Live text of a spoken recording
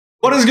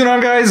What is going on,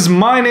 guys?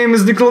 My name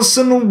is Nickolas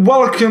and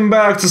welcome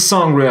back to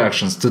Song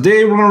Reactions.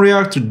 Today we're gonna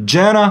react to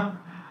Jenna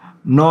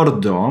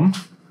Norodom,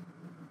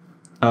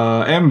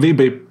 MV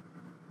by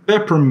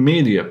Pepper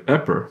Media.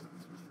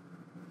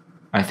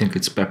 I think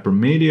it's Pepper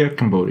Media,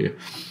 Cambodia.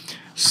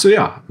 So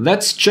yeah,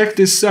 let's check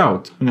this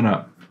out. I'm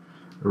gonna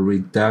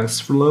read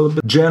tags for a little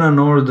bit. Jenna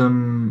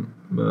Norodom,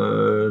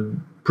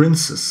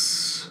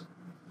 Princess.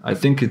 I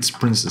think it's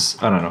Princess,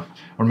 I don't know.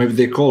 Or maybe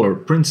they call her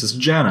Princess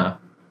Jenna.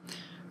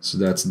 So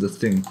that's the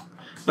thing.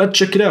 Let's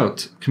check it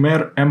out.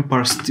 Khmer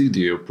Empire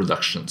Studio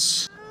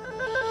Productions.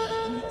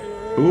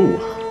 Ooh.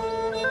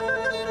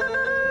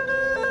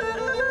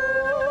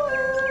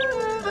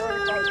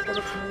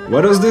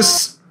 Why does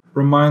this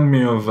remind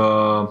me of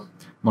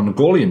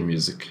Mongolian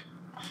music?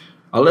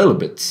 A little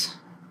bit.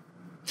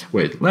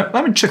 Wait,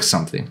 let me check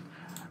something.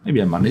 Maybe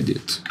I'm an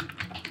idiot.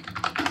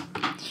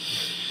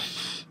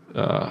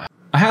 I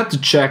had to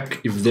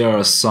check if there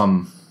are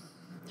some...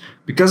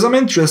 Because I'm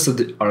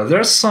interested, are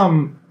there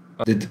some...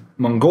 Did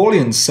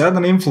Mongolians had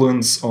an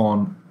influence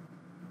on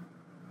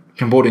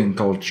Cambodian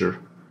culture?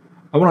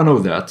 I want to know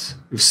that.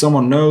 If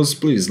someone knows,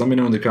 please let me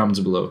know in the comments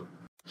below.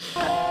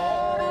 But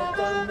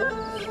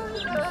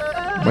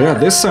yeah,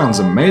 this sounds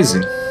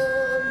amazing.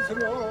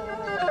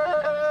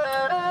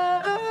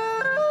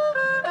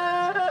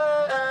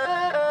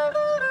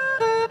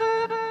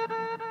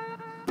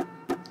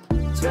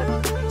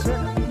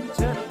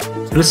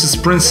 This is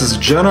Princess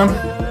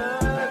Jenna.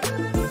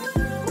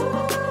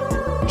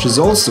 She's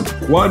also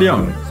quite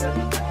young.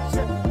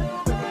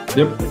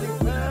 Yep.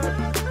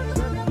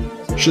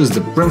 She's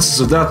the princess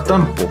of that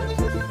temple.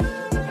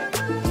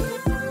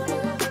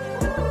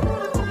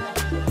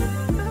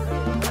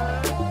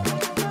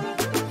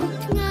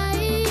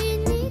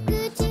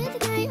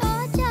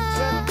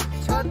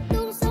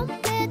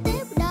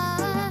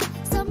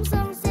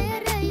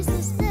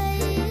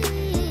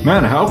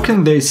 Man, how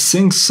can they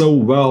sing so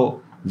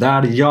well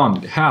that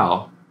young?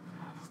 How?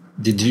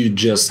 Did you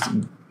just...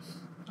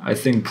 I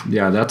think,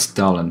 yeah, that's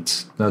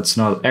talent. That's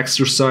not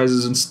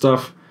exercises and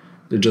stuff.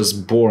 They're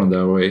just born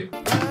that way.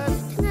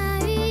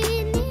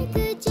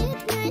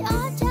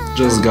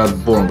 Just got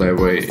born that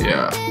way,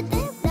 yeah.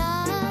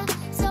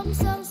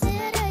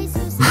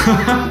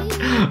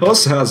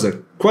 Also has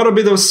quite a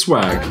bit of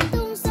swag.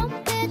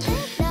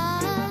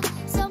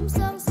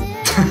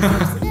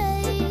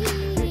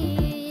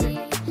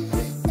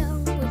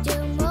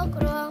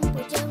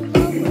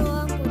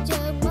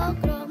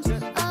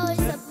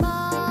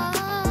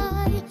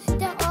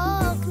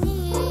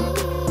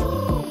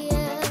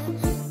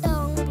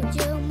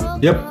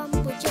 Yep,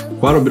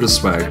 quite a bit of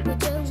swag.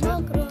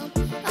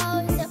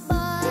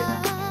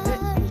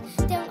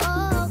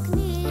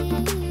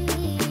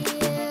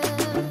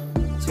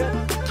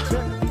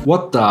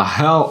 What the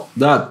hell?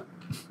 That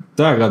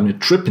got me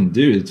tripping,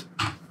 dude.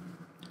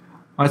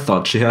 I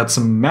thought she had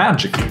some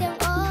magic.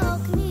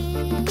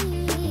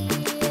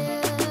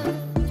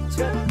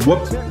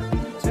 Whoop.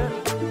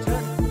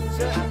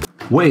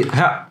 Wait,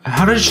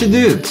 how did she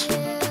do it?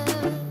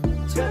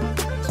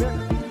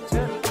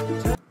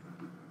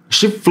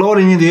 She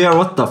floating in the air,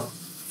 what the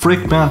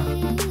frick, man?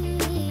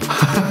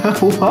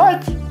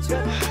 What?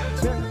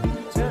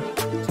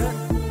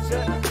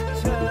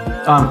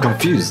 I'm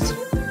confused.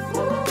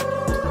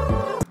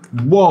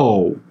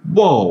 Whoa,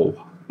 whoa,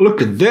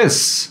 look at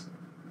this.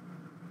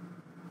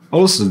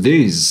 Also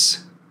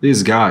these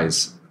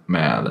guys,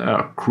 man, they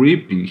are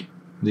creepy,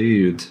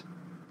 dude.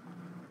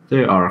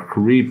 They are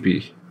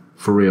creepy,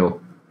 for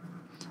real.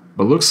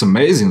 But looks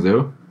amazing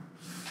though.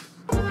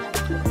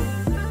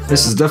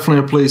 This is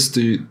definitely a place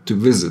to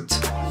visit.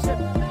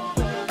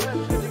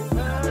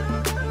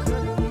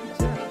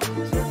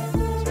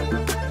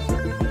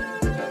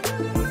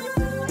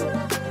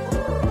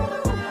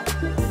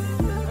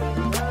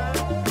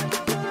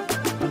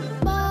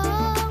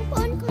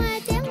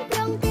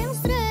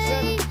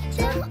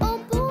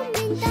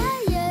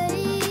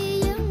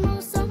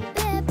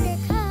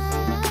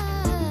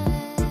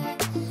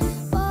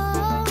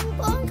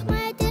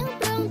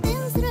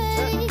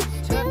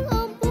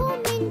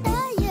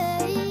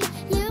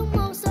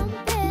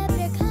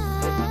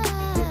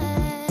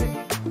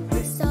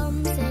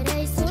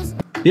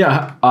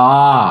 Yeah,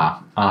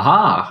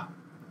 aha.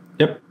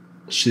 Yep,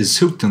 she's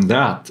hooked on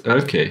that.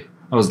 Okay,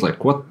 I was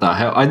like, what the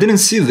hell? I didn't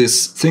see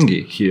this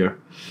thingy here.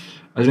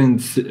 I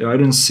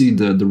didn't see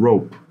the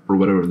rope or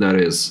whatever that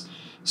is.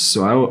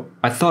 So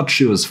I thought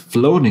she was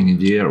floating in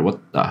the air. What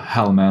the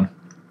hell, man?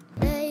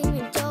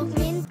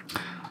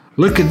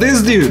 Look at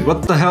this dude.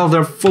 What the hell?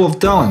 They're full of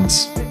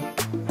talents.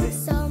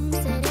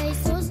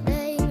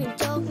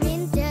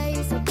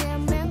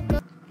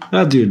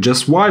 That dude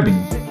just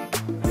vibing.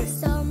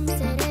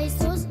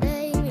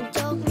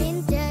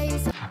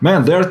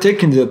 Man, they're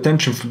taking the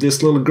attention from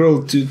this little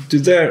girl to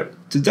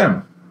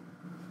them.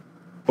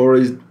 Or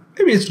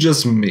maybe it's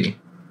just me.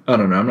 I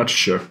don't know, I'm not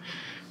sure.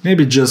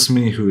 Maybe just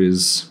me who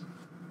is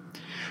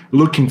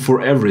looking for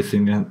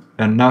everything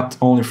and not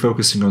only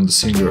focusing on the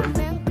singer.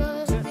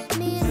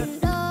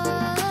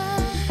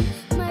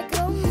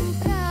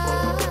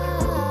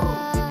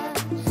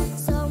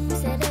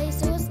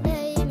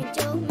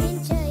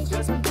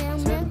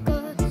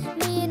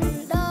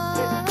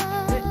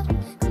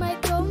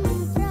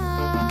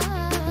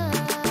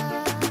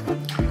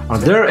 Are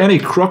there any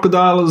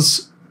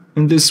crocodiles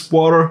in this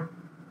water?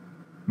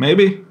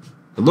 Maybe?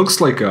 It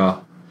looks like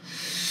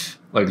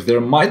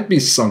there might be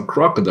some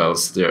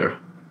crocodiles there.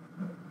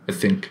 I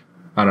think.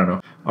 I don't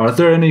know. Are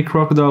there any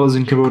crocodiles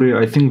in Cambodia?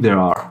 I think there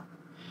are.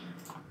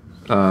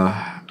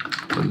 Are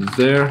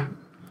there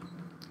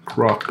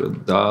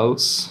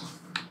crocodiles?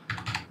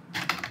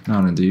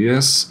 Not in the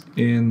US,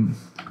 in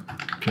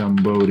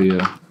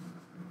Cambodia.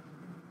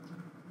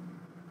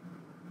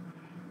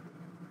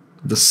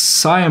 The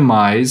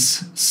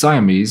Siamese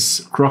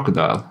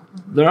crocodile.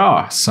 There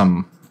are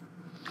some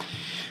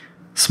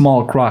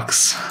small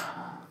crocs.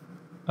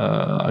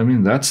 I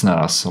mean, that's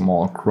not a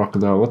small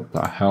crocodile. What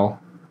the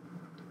hell?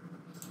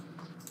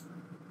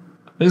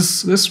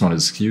 This one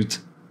is cute.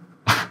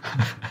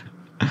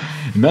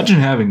 Imagine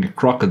having a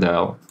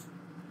crocodile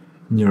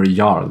in your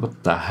yard.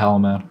 What the hell,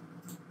 man?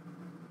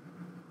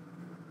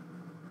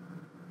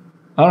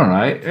 I don't know.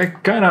 I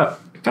kind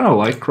of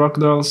like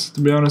crocodiles,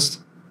 to be honest.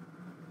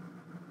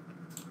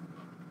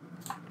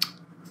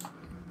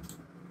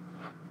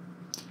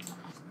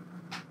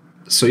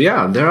 So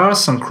yeah, there are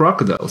some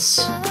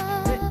crocodiles.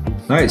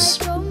 Nice.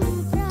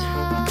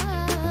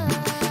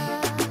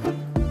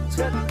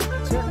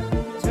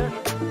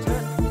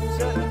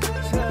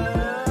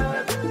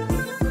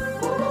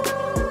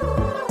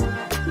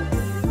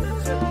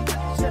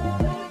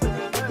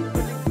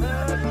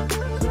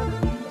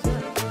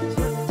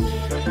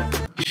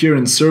 Here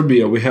in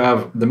Serbia, we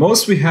have the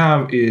most we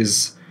have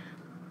is,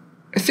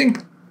 I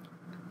think,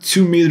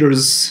 2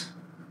 meters.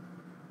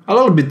 A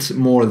little bit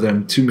more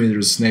than 2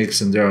 meter snakes,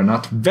 and they are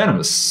not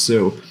venomous,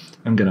 so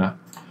I'm gonna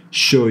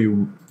show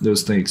you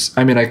those snakes.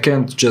 I mean, I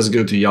can't just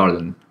go to yard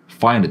and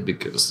find it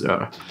because there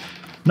are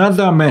not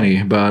that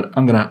many, but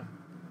I'm gonna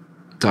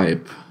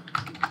type.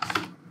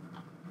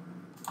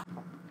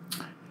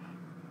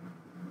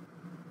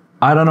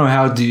 I don't know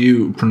how do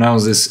you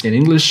pronounce this in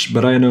English,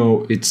 but I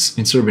know it's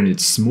in Serbian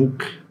it's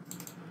smuk.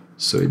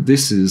 So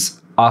this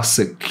is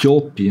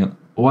Asclepian.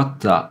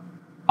 What the?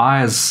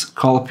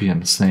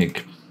 Asclepian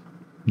snake.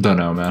 Don't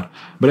know, man.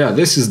 But yeah,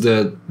 this is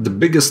the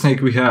biggest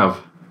snake we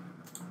have.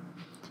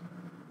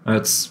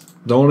 That's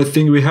the only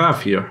thing we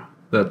have here.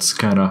 That's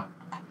kind of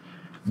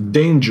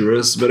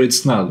dangerous, but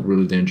it's not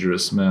really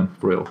dangerous, man.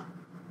 For real.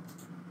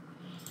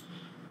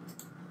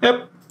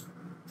 Yep.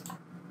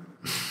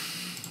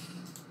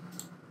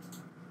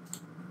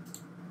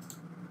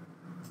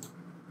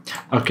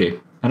 Okay,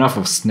 enough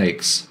of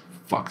snakes.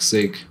 Fuck's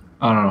sake.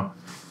 I don't know.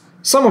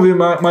 Some of you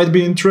might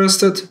be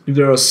interested if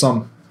there are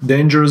some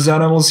dangerous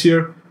animals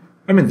here.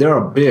 I mean, there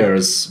are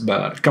bears,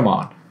 but come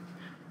on.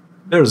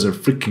 Bears are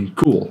freaking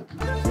cool.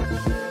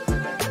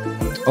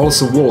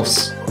 Also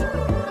wolves.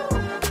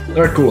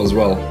 They're cool as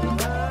well.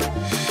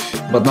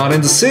 But not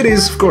in the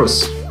cities, of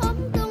course.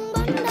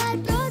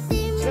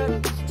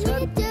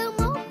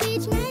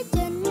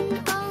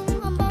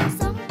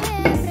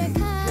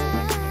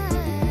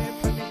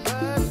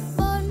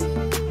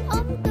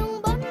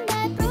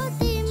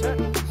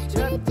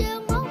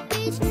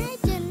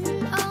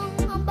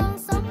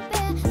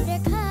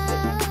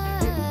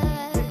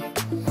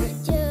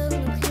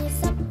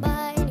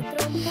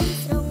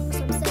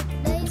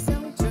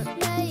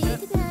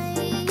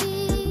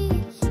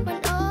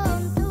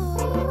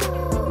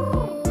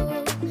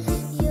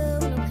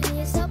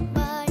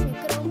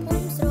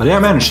 But yeah,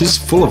 man, she's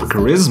full of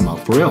charisma,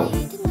 for real.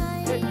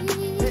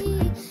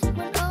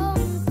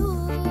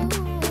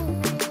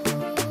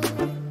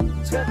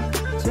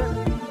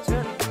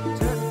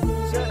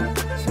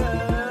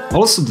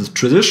 Also, the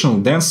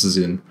traditional dances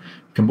in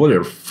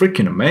Cambodia are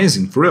freaking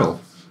amazing, for real.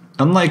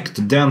 Unlike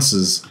the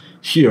dances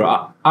here,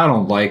 I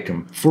don't like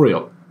them, for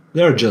real.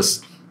 They're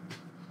just...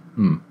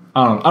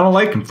 I don't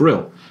like them, for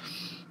real.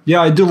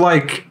 Yeah, I do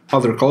like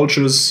other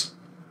cultures,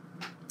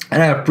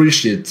 and I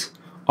appreciate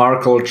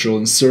our culture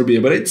in Serbia,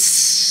 but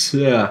it's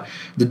the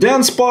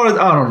dance part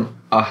I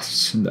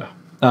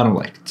don't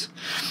like it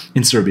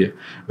in Serbia.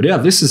 But yeah,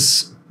 this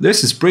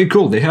is pretty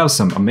cool. They have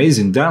some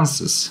amazing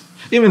dances,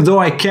 even though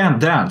I can't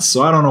dance,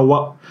 so I don't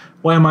know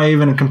why am I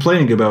even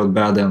complaining about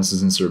bad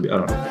dances in Serbia. I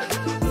don't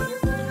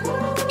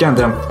know. Can't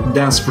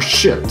dance for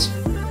shit.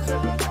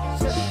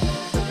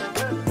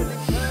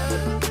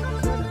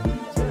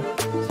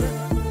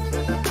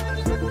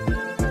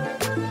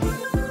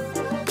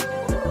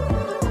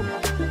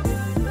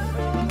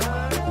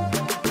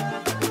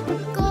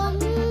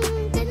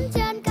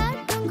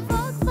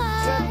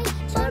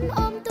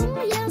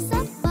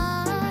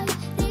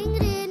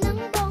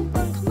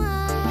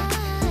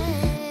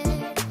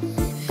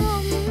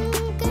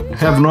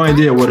 I have no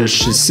idea what is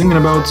she singing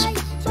about,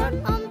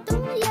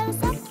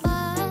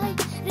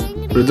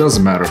 but it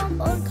doesn't matter.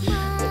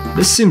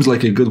 This seems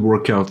like a good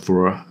workout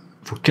for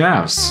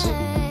calves.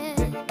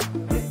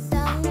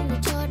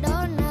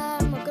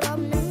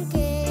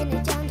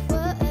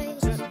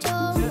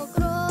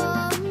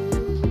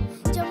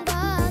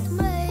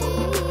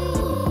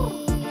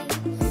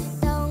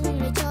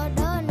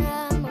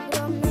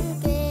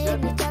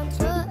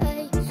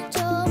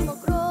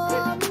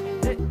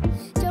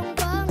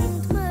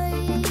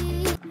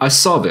 I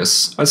saw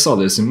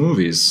this in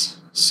movies,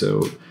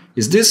 so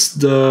Is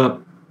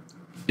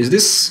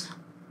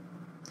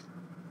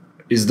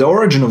the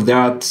origin of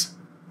that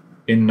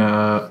in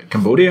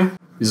Cambodia?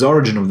 Is the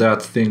origin of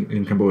that thing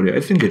in Cambodia?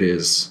 I think it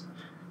is.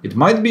 It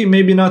might be,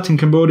 maybe not in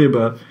Cambodia,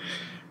 but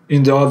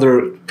in the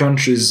other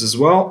countries as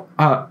well.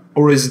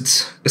 Or is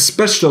it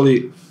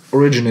especially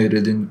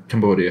originated in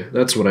Cambodia?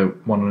 That's what I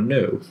want to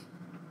know.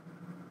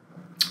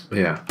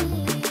 Yeah.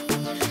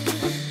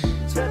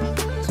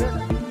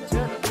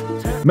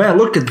 Man,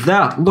 look at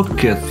that.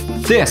 Look at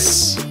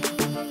this.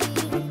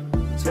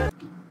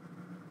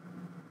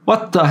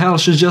 What the hell?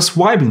 She's just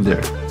vibing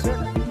there.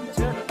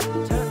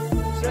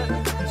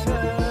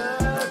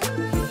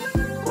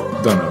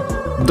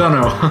 Don't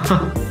know.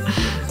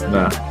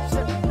 Nah.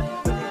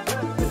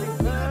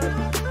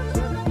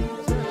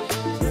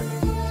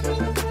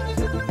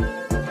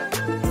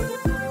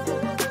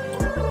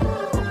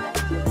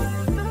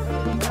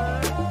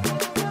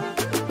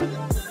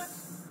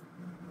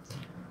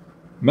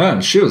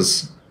 Man,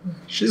 she's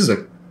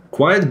a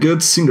quite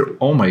good singer.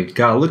 Oh my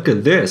god, look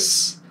at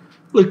this.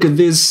 Look at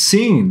this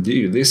scene,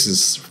 dude. This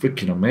is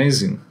freaking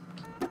amazing.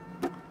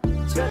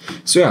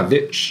 So yeah,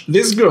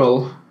 this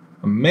girl,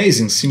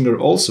 amazing singer,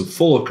 also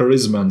full of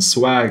charisma and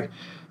swag.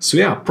 So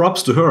yeah,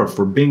 props to her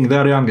for being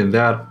that young and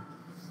that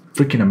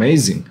freaking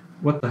amazing.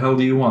 What the hell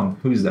do you want?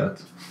 Who is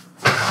that?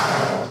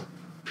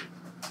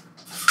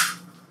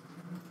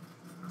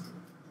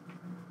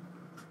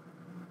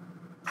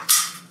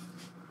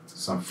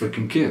 Some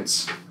freaking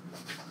kids.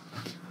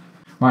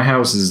 My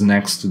house is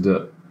next to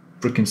the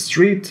freaking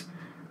street,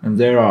 and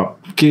there are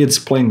kids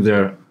playing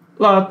there a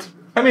lot.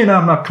 I mean,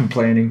 I'm not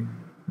complaining,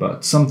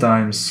 but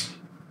sometimes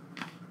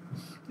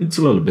it's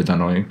a little bit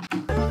annoying.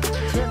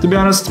 To be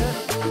honest,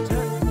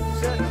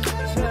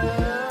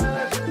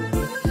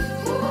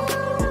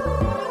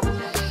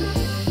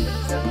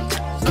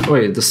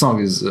 wait, the song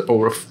is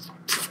over.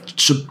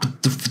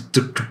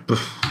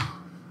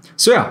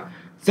 So yeah,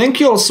 thank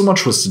you all so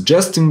much for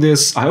suggesting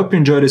this. I hope you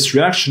enjoyed this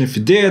reaction. If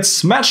you did,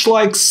 smash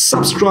like,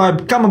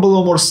 subscribe, comment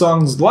below more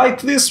songs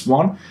like this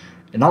one,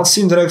 and I'll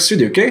see you in the next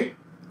video, okay?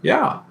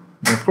 Yeah,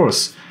 and of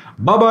course.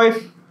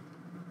 Bye-bye.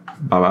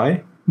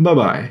 Bye-bye.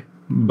 Bye-bye.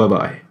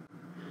 Bye-bye.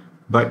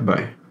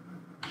 Bye-bye.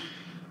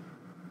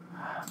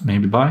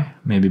 Maybe bye?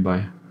 Maybe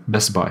bye.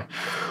 Best bye.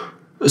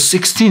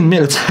 16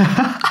 minutes.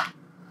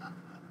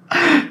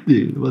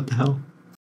 Dude, what the hell?